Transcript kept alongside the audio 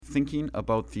thinking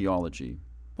about theology.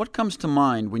 What comes to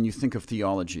mind when you think of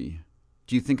theology?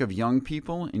 Do you think of young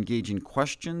people engaging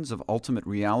questions of ultimate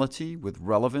reality with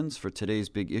relevance for today's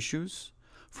big issues,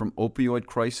 from opioid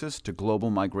crisis to global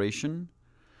migration?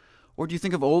 Or do you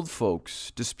think of old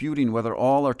folks disputing whether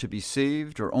all are to be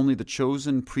saved or only the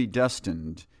chosen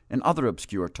predestined, and other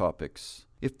obscure topics?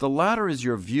 If the latter is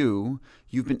your view,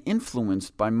 you've been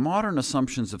influenced by modern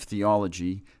assumptions of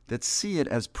theology that see it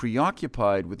as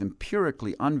preoccupied with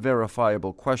empirically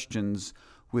unverifiable questions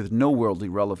with no worldly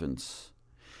relevance.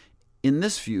 In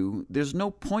this view, there's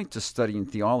no point to studying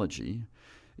theology.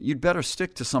 You'd better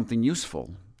stick to something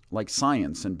useful, like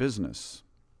science and business.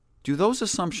 Do those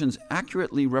assumptions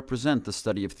accurately represent the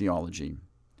study of theology?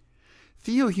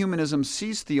 Theohumanism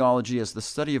sees theology as the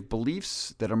study of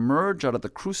beliefs that emerge out of the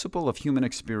crucible of human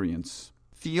experience.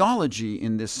 Theology,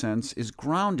 in this sense, is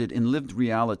grounded in lived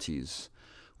realities,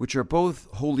 which are both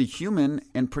wholly human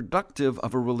and productive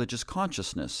of a religious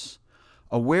consciousness,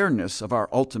 awareness of our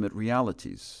ultimate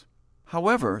realities.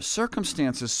 However,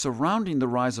 circumstances surrounding the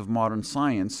rise of modern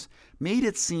science made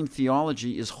it seem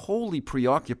theology is wholly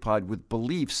preoccupied with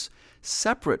beliefs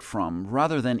separate from,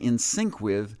 rather than in sync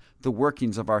with, the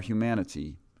workings of our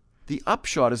humanity. The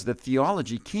upshot is that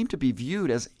theology came to be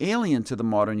viewed as alien to the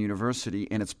modern university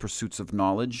and its pursuits of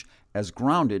knowledge as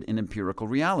grounded in empirical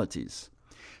realities.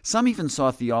 Some even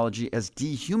saw theology as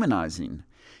dehumanizing.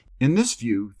 In this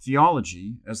view,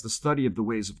 theology, as the study of the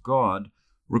ways of God,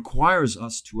 requires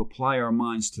us to apply our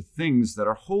minds to things that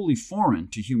are wholly foreign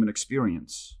to human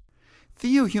experience.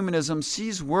 Theohumanism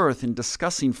sees worth in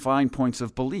discussing fine points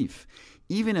of belief,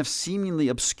 even if seemingly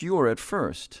obscure at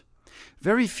first.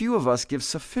 Very few of us give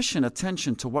sufficient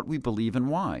attention to what we believe and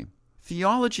why.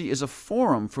 Theology is a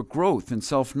forum for growth in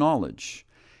self-knowledge,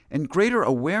 and greater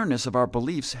awareness of our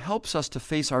beliefs helps us to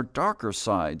face our darker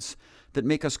sides that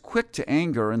make us quick to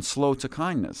anger and slow to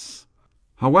kindness.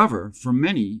 However, for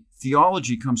many,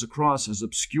 theology comes across as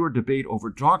obscure debate over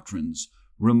doctrines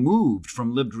removed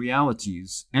from lived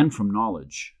realities and from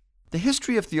knowledge. The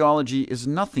history of theology is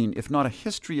nothing if not a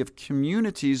history of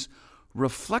communities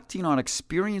reflecting on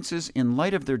experiences in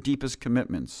light of their deepest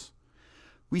commitments.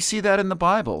 We see that in the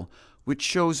Bible, which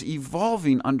shows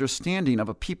evolving understanding of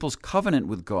a people's covenant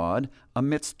with God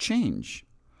amidst change.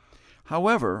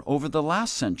 However, over the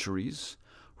last centuries,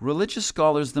 religious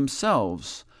scholars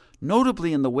themselves,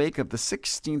 notably in the wake of the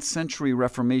 16th century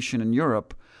Reformation in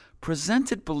Europe,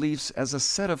 presented beliefs as a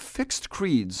set of fixed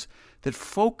creeds that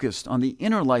focused on the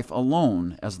inner life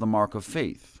alone as the mark of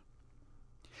faith.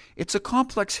 It's a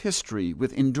complex history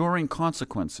with enduring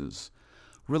consequences.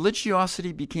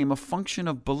 Religiosity became a function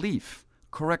of belief,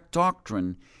 correct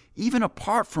doctrine, even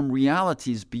apart from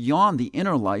realities beyond the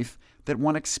inner life that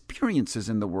one experiences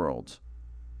in the world.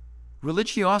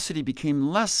 Religiosity became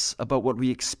less about what we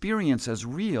experience as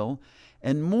real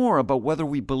and more about whether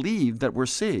we believe that we're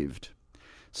saved.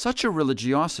 Such a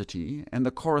religiosity and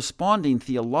the corresponding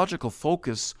theological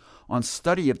focus on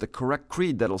study of the correct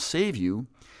creed that'll save you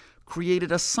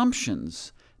created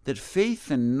assumptions that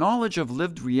faith and knowledge of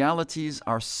lived realities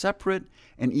are separate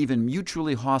and even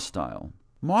mutually hostile.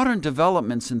 Modern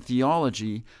developments in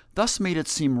theology thus made it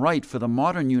seem right for the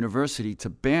modern university to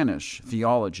banish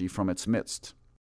theology from its midst.